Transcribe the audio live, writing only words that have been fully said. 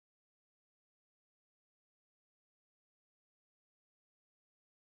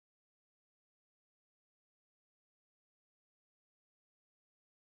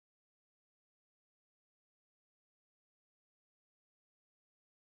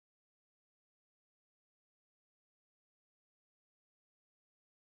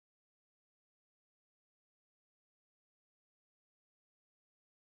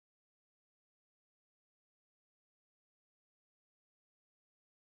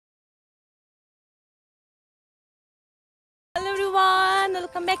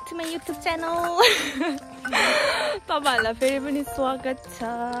Welcome back to my YouTube channel. तपाईहरुलाई फेरि पनि स्वागत छ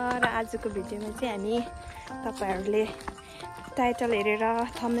र आजको भिडियोमा चाहिँ हामी तपाईहरुले टाइटल हेरेर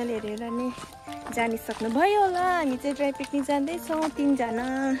थम्बनेल हेरेर नि जानिसक्नु भयो होला। हामी चाहिँ ड्राई पिकनिक जाँदै छौं 3 जना।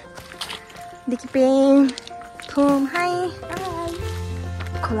 दिकिपेङ थुम हाई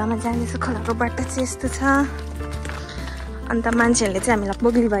खोलामा जाँदैछ। खोलाको बाटो चाहिँ यस्तो छ। अन्त मान्छेहरूले चाहिँ हामीलाई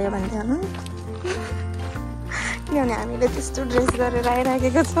पग्ली भयो भन्दै हुनु किनभने हामीले त्यस्तो ड्रेस गरेर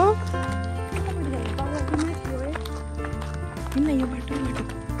आइराखेको छौँ। यो बाटो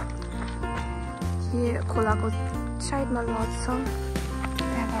खोलाको साइडमा लज छ,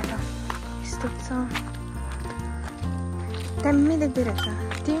 त्यहाँबाट यस्तो छ। त्यहाँ देख्दैरहेछ।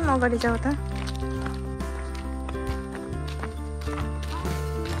 तिमी पनि अगाडि जाऊ त।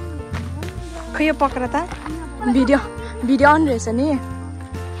 खै यो पक्र त भिडियो अन रहेछ नि।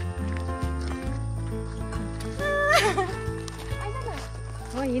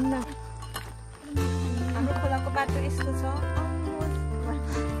 हो हिँड्न। हाम्रो खोलाको बाटो यस्तो छ।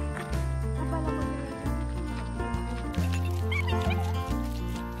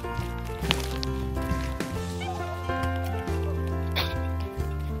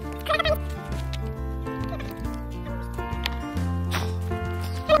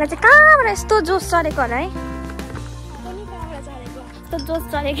 चाहिँ कहाँबाट यस्तो जोस चढेको होला है। यस्तो जोस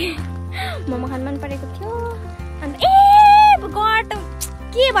चढेको मोमो खान मन परेको थियो। अन्त गट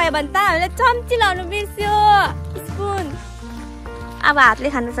के भयो भने त हामीले चम्ची लाउनु बिर्स्यो, स्पुन। अब हातले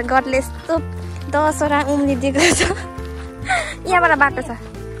खानु छ। गटले यस्तो 10वटा उम्लिदिएको छ। यहाँबाट बाटो छ।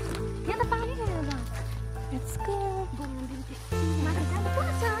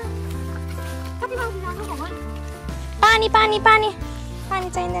 पानी पानी पानी पानी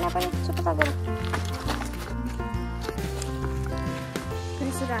चाहिँदैन पनि। चुप गरेर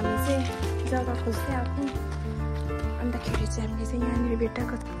हामी चाहिँ जग्गा खोज्दै आएको। अन्तखेरि चाहिँ हामीले चाहिँ यहाँनिर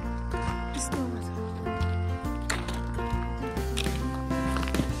भेटाएको यस्तो छ।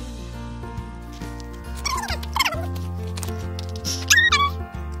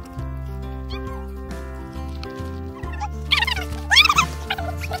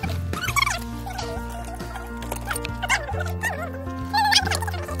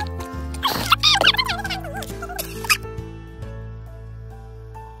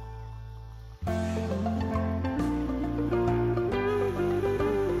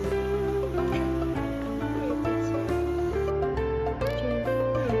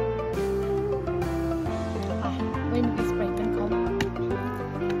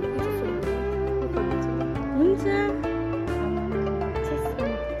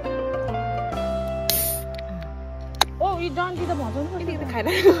 डन्ठी त भजाउनु पर्छ। खाएर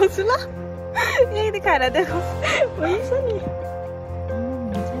देखाउँछु ल। यही खाएर देखाउँछु। हुन्छ नि।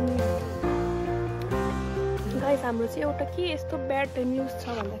 गाइस हाम्रो चाहिँ एउटा के यस्तो ब्याड न्युज छ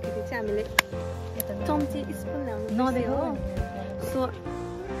भन्दाखेरि चाहिँ हामीले चम्ची स्पुन ल्याउनु नदिएको हो। सो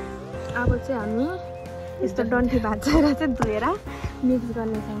अब चाहिँ हामी यस्तो डन्ठी भाँचेर चाहिँ धोएर मिक्स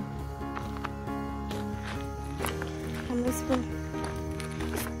गर्नेछौँ। हाम्रो स्पुन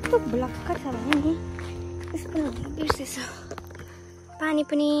यस्तो ब्लक्क छ भने नि बिर्सेछ। पानी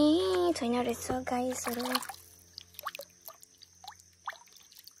पनि छैन रहेछ गाइसहरू।